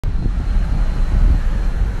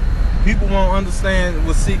People won't understand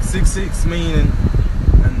what 666 mean and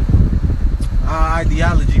our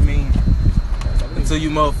ideology mean until you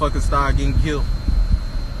motherfuckers start getting killed.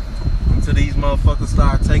 Until these motherfuckers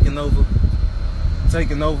start taking over,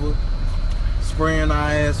 spraying our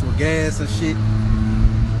ass with gas and shit.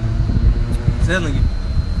 I'm telling you,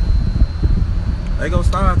 they gonna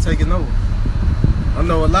start taking over. I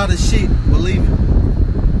know a lot of shit, believe it.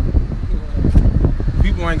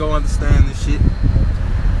 People ain't gonna understand this shit.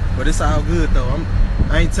 But it's all good though.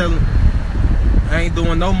 I ain't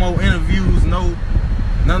doing no more interviews, none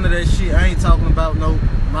of that shit. I ain't talking about my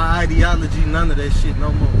ideology, none of that shit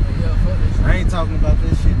no more. I ain't talking about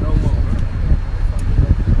that shit no more.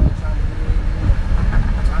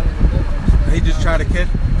 They just try to catch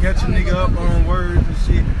a nigga up on words and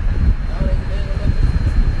shit.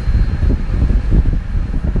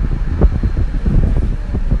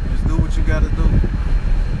 Just do what you gotta do.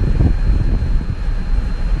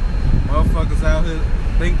 Motherfuckers out here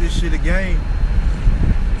think this shit a game.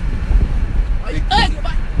 They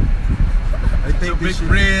think this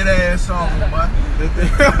big red ass on, boy.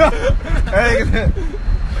 Hey,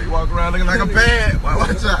 they walk around looking like a bad.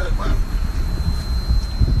 Watch out, boy.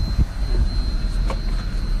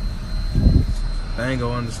 they ain't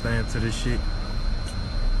gonna understand to this shit.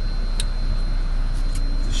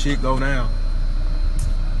 The shit go down.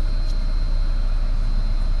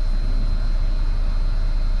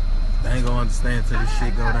 They ain't gonna understand till this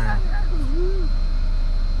shit go down.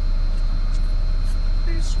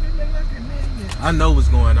 I know what's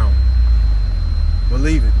going on.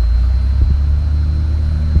 Believe it.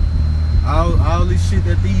 All this shit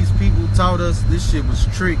that these people taught us, this shit was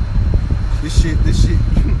trick. This shit, you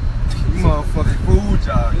motherfucking Food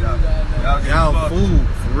y'all fool,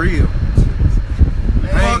 for real.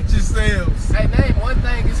 Fuck yourselves. Hey, name one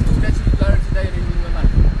thing in school that you learned today that you didn't like.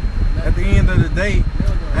 At the end of the day,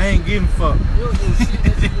 I ain't getting fucked. You don't do shit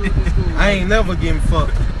that you do in school. I ain't never getting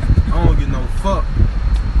fucked. I don't get no fuck.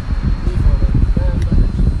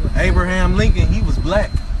 Abraham Lincoln, he was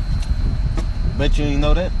black. Bet you ain't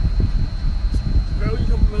know that. Bro, you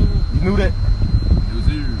come from? You knew that? It was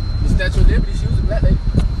here. The Statue of Liberty, she was a black lady.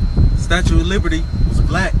 Statue of Liberty was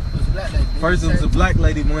black. It was a black lady. First it was a black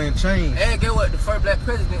lady wearing chains. And get what? The first black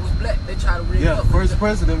president was black. They tried to rig Yeah, up. the first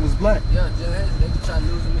president was black. Yeah, they just tried to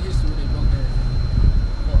lose him in history when they broke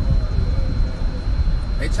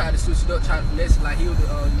that. They tried to switch it up, tried to finesse it like he was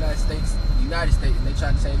the United States, and they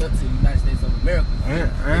tried to change it up to the United States of America.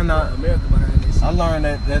 And America behind this shit. I learned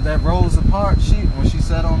that Rosa Parks shit, when she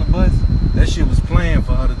sat on the bus, that shit was planned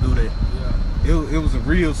for her to do that. Yeah. It was a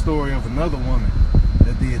real story of another woman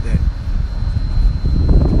that did that.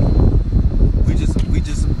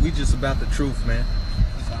 We just about the truth, man.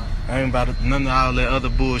 I ain't about none of all that other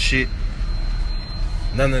bullshit.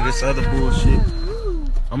 None of this other bullshit.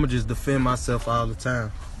 I'ma just defend myself all the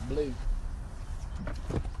time. Believe.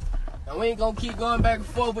 And we ain't gonna keep going back and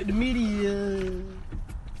forth with the media.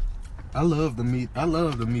 I love the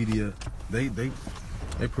media.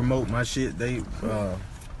 They promote my shit. They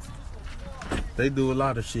do a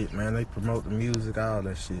lot of shit, man. They promote the music, all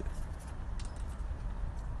that shit.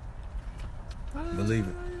 Believe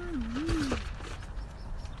it.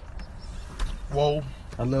 Whoa.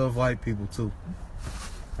 I love white people too.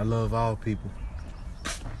 I love all people.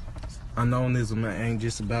 Unknownism ain't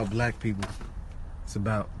just about black people. It's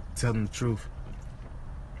about telling the truth.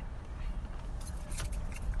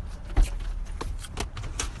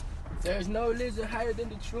 There's no religion higher than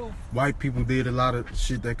the truth. White people did a lot of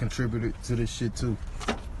shit that contributed to this shit too.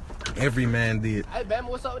 Every man did. Hey, Bama,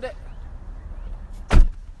 what's up with that?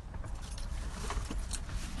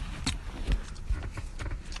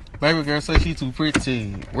 Baby girl say she too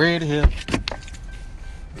pretty. Red hair.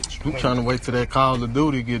 I'm trying to wait till that Call of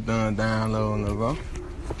Duty get done downloading, bro.